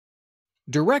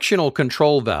Directional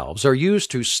control valves are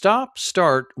used to stop,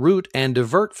 start, route, and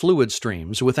divert fluid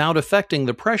streams without affecting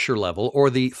the pressure level or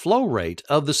the flow rate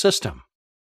of the system.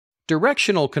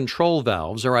 Directional control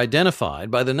valves are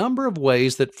identified by the number of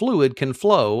ways that fluid can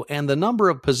flow and the number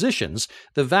of positions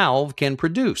the valve can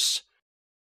produce.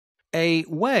 A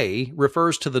way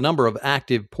refers to the number of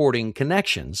active porting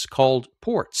connections, called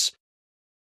ports.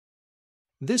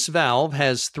 This valve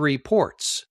has 3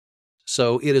 ports,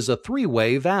 so it is a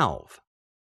 3-way valve.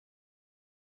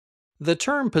 The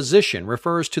term position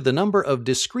refers to the number of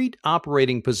discrete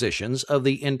operating positions of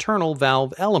the internal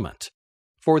valve element.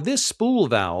 For this spool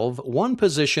valve, one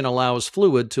position allows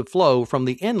fluid to flow from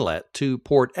the inlet to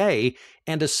port A,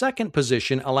 and a second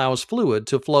position allows fluid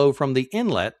to flow from the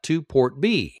inlet to port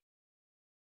B.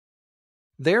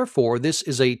 Therefore, this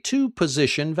is a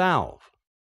 2-position valve.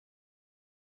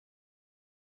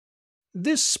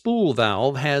 This spool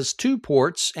valve has 2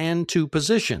 ports and 2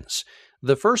 positions.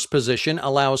 The first position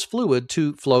allows fluid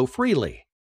to flow freely.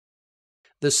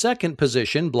 The second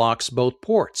position blocks both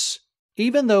ports.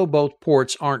 Even though both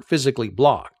ports aren't physically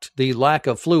blocked, the lack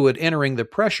of fluid entering the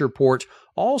pressure port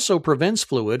also prevents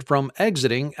fluid from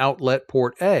exiting outlet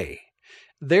port A.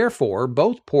 Therefore,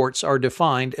 both ports are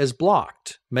defined as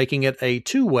blocked, making it a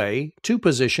 2-way,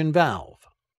 2-position valve.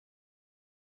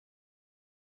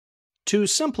 To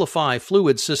simplify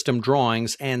fluid system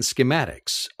drawings and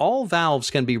schematics, all valves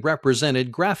can be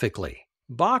represented graphically.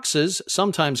 Boxes,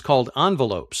 sometimes called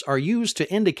envelopes, are used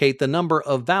to indicate the number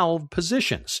of valve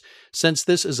positions. Since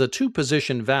this is a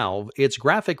 2-position valve, its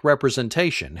graphic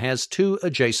representation has 2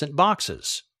 adjacent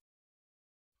boxes.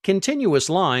 Continuous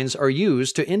lines are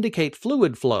used to indicate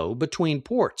fluid flow between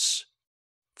ports.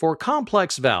 For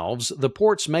complex valves, the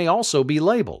ports may also be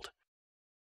labeled.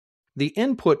 The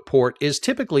input port is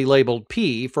typically labeled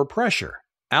P for pressure.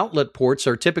 Outlet ports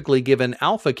are typically given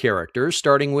alpha characters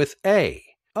starting with A.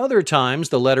 Other times,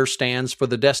 the letter stands for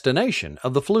the destination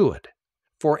of the fluid.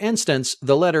 For instance,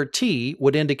 the letter T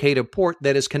would indicate a port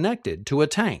that is connected to a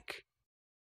tank.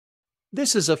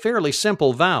 This is a fairly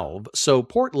simple valve, so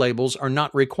port labels are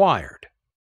not required.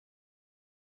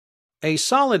 A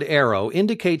solid arrow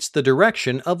indicates the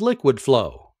direction of liquid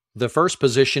flow. The first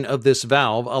position of this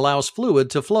valve allows fluid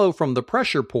to flow from the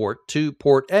pressure port to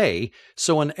port A,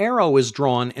 so an arrow is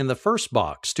drawn in the first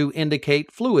box to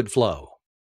indicate fluid flow.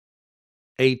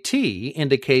 A T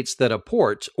indicates that a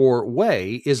port or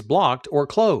way is blocked or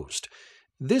closed.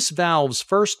 This valve's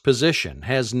first position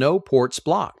has no ports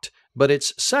blocked, but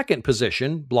its second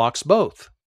position blocks both.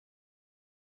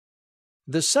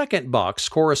 The second box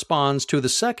corresponds to the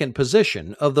second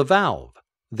position of the valve.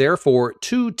 Therefore,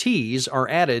 2 T's are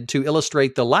added to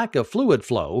illustrate the lack of fluid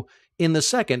flow in the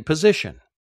second position.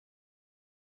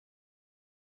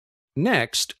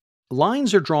 Next,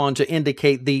 lines are drawn to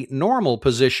indicate the normal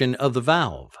position of the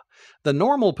valve. The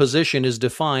normal position is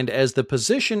defined as the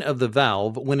position of the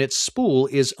valve when its spool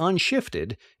is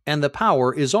unshifted and the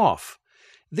power is off.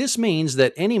 This means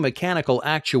that any mechanical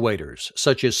actuators,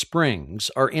 such as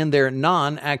springs, are in their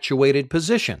non-actuated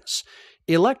positions.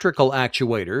 Electrical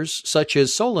actuators, such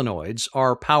as solenoids,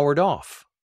 are powered off.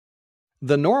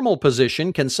 The normal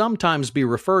position can sometimes be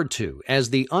referred to as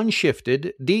the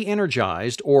unshifted,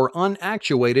 de-energized, or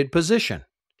unactuated position.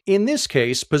 In this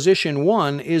case, position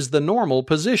 1 is the normal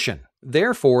position.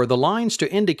 Therefore, the lines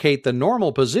to indicate the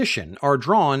normal position are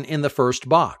drawn in the first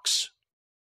box.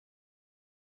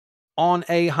 On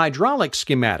a hydraulic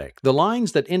schematic, the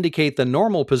lines that indicate the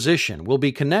normal position will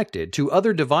be connected to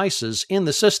other devices in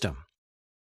the system.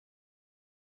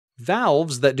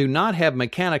 Valves that do not have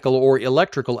mechanical or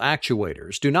electrical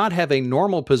actuators do not have a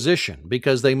normal position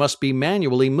because they must be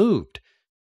manually moved.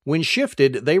 When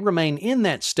shifted, they remain in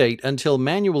that state until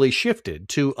manually shifted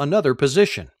to another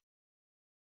position.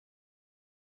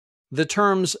 The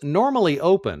terms normally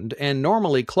opened and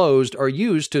normally closed are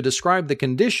used to describe the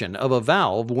condition of a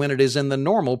valve when it is in the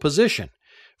normal position.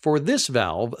 For this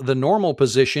valve, the normal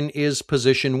position is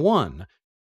position 1,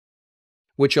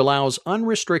 which allows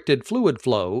unrestricted fluid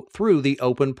flow through the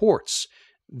open ports.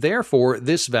 Therefore,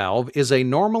 this valve is a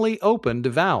normally opened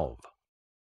valve.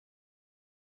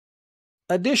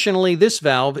 Additionally, this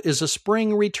valve is a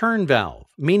spring return valve,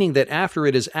 meaning that after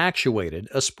it is actuated,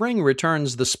 a spring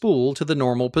returns the spool to the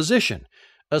normal position.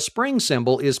 A spring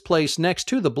symbol is placed next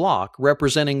to the block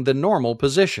representing the normal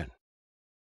position.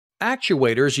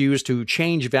 Actuators used to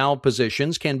change valve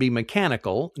positions can be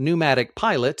mechanical, pneumatic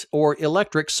pilot, or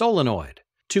electric solenoid.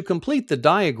 To complete the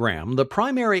diagram, the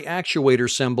primary actuator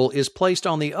symbol is placed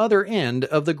on the other end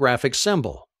of the graphic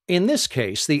symbol. In this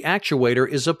case, the actuator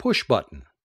is a push button.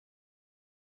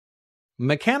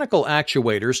 Mechanical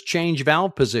actuators change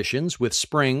valve positions with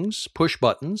springs, push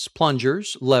buttons,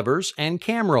 plungers, levers, and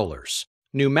cam rollers.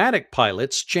 Pneumatic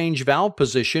pilots change valve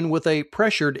position with a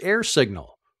pressured air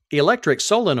signal. Electric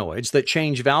solenoids that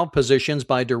change valve positions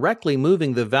by directly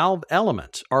moving the valve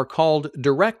element are called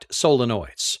direct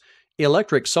solenoids.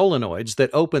 Electric solenoids that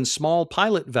open small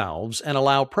pilot valves and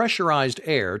allow pressurized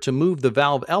air to move the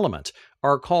valve element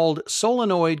are called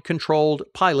solenoid-controlled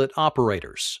pilot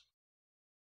operators.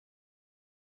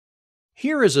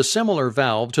 Here is a similar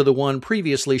valve to the one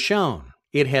previously shown.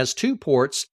 It has 2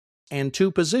 ports and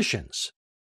 2 positions,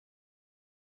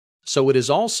 so it is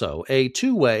also a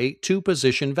two-way,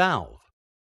 two-position valve.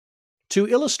 To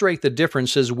illustrate the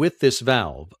differences with this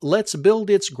valve, let's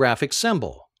build its graphic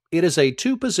symbol. It is a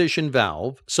two-position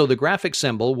valve, so the graphic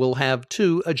symbol will have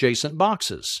 2 adjacent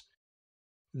boxes.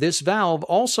 This valve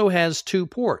also has 2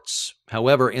 ports.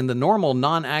 However, in the normal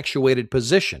non-actuated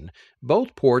position,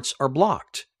 both ports are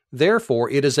blocked. Therefore,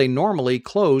 it is a normally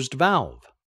closed valve.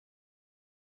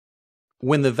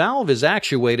 When the valve is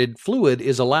actuated, fluid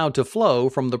is allowed to flow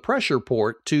from the pressure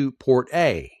port to port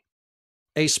A.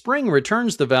 A spring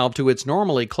returns the valve to its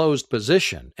normally closed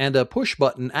position, and a push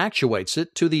button actuates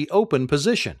it to the open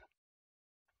position.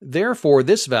 Therefore,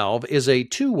 this valve is a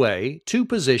two-way,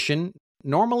 two-position,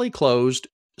 normally closed,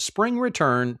 spring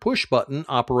return, push button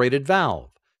operated valve.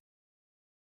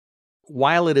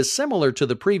 While it is similar to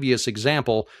the previous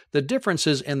example, the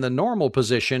differences in the normal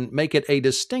position make it a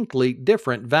distinctly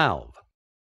different valve.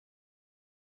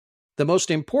 The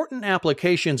most important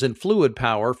applications in fluid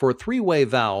power for three-way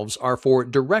valves are for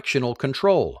directional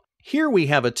control. Here we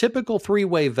have a typical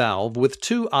three-way valve with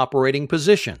 2 operating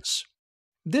positions.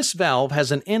 This valve has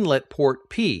an inlet port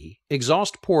P,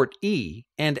 exhaust port E,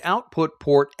 and output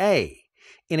port A.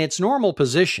 In its normal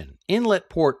position, inlet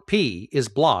port P is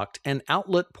blocked and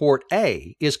outlet port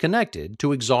A is connected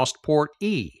to exhaust port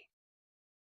E.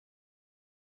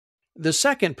 The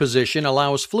second position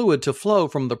allows fluid to flow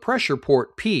from the pressure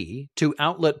port P to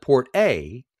outlet port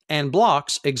A and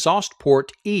blocks exhaust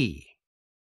port E.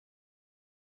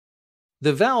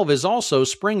 The valve is also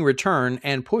spring return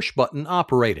and push button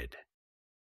operated.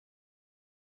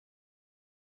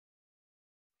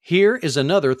 Here is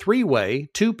another three-way,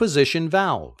 two-position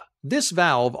valve. This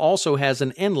valve also has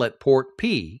an inlet port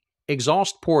P,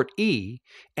 exhaust port E,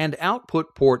 and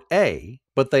output port A,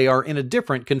 but they are in a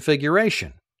different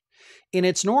configuration. In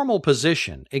its normal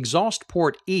position, exhaust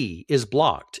port E is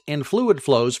blocked and fluid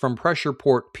flows from pressure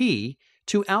port P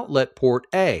to outlet port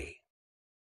A.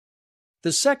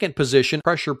 The second position,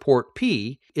 pressure port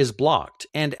P, is blocked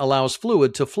and allows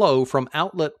fluid to flow from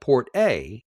outlet port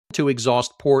A to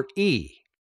exhaust port E.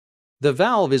 The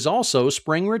valve is also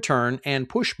spring return and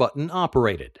push button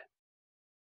operated.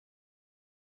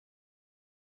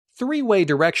 Three-way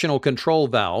directional control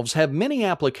valves have many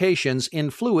applications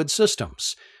in fluid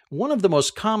systems. One of the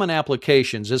most common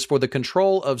applications is for the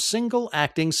control of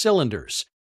single-acting cylinders.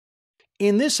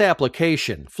 In this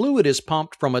application, fluid is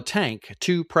pumped from a tank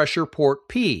to pressure port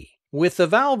P. With the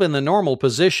valve in the normal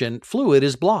position, fluid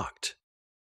is blocked.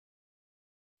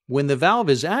 When the valve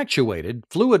is actuated,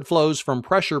 fluid flows from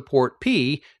pressure port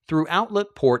P through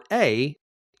outlet port A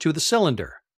to the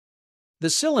cylinder. The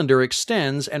cylinder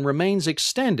extends and remains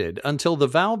extended until the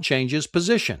valve changes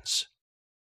positions.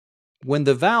 When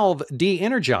the valve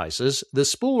de-energizes, the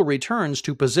spool returns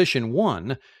to position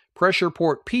 1, pressure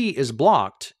port P is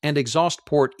blocked, and exhaust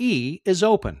port E is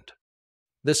opened.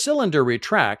 The cylinder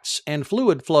retracts and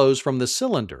fluid flows from the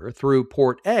cylinder through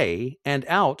port A and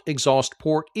out exhaust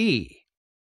port E.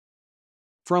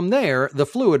 From there, the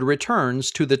fluid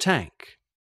returns to the tank.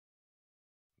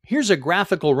 Here's a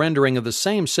graphical rendering of the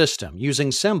same system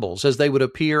using symbols as they would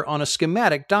appear on a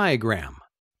schematic diagram.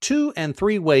 2- and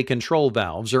 3-way control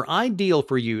valves are ideal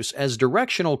for use as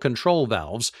directional control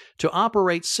valves to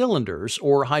operate cylinders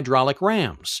or hydraulic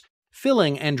rams,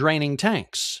 filling and draining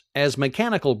tanks, as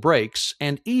mechanical brakes,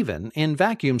 and even in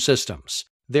vacuum systems.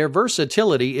 Their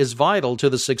versatility is vital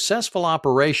to the successful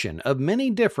operation of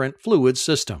many different fluid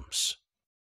systems.